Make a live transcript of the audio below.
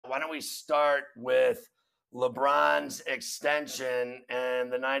why don't we start with LeBron's extension and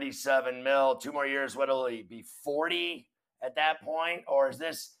the 97 mil, 2 more years. What'll he be, 40 at that point? Or is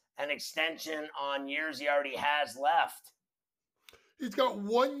this an extension on years he already has left? He's got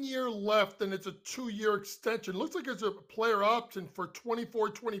 1 year left, and it's a 2-year extension. Looks like it's a player option for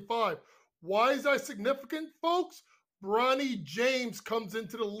 24-25. Why is that significant, folks? Bronny James comes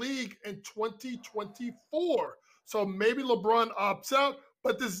into the league in 2024. So maybe LeBron opts out,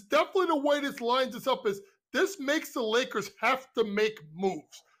 but this is definitely the way this lines this up is this makes the Lakers have to make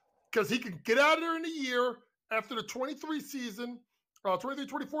moves because he can get out of there in a year after the 23-24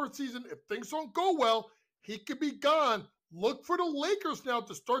 season. If things don't go well, he could be gone. Look for the Lakers now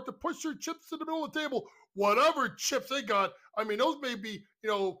to start to push their chips to the middle of the table. Whatever chips they got, I mean, those may be,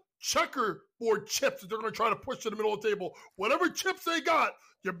 checkerboard chips that they're going to try to push to the middle of the table. Whatever chips they got,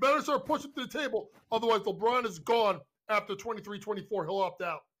 you better start pushing to the table. Otherwise, LeBron is gone after 23-24. He'll opt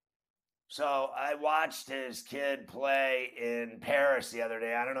out. So I watched his kid play in Paris the other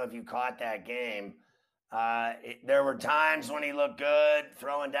day. I don't know if you caught that game. There were times when he looked good,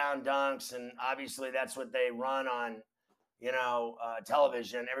 throwing down dunks, and obviously that's what they run on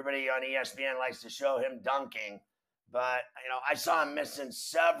television. Everybody on ESPN likes to show him dunking. But, I saw him missing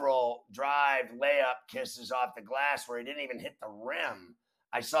several drive layup kisses off the glass where he didn't even hit the rim.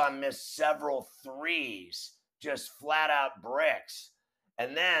 I saw him miss several threes, just flat out bricks.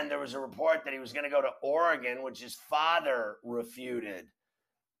 And then there was a report that he was going to go to Oregon, which his father refuted.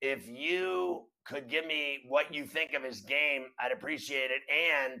 If you could give me what you think of his game, I'd appreciate it.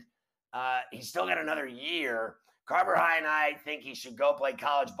 And he's still got another year. Carver High and I think he should go play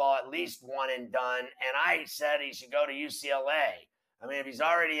college ball, at least one and done. And I said he should go to UCLA. I mean, if he's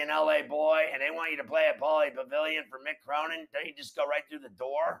already an LA boy and they want you to play at Pauley Pavilion for Mick Cronin, don't you just go right through the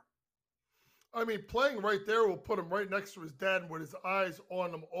door? I mean, playing right there will put him right next to his dad with his eyes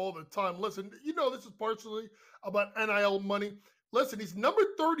on him all the time. Listen, this is partially about NIL money. Listen, he's number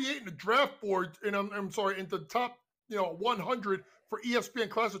 38 in the draft board, and I'm sorry, in the top 100 for ESPN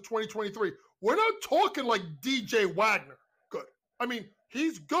class of 2023. We're not talking like DJ Wagner. Good. I mean,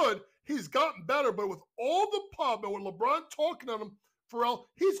 he's good. He's gotten better, but with all the pub and with LeBron talking on him, Ferrall,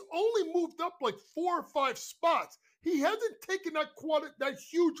 he's only moved up like 4 or 5 spots. He hasn't taken that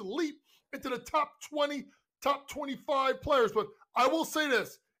huge leap into the top 20, top 25 players. But I will say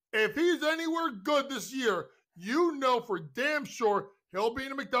this. If he's anywhere good this year, for damn sure he'll be in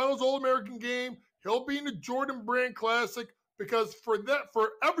the McDonald's All-American game. He'll be in the Jordan Brand Classic because for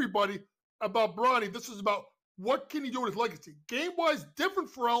everybody about Bronny, this is about what can he do with his legacy. Game-wise, different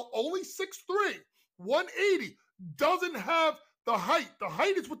Ferrall, only 6'3", 180, doesn't have the height. The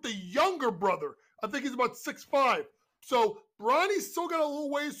height is with the younger brother. I think he's about 6'5". So Bronny's still got a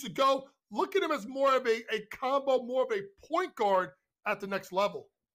little ways to go. Look at him as more of a combo, more of a point guard at the next level.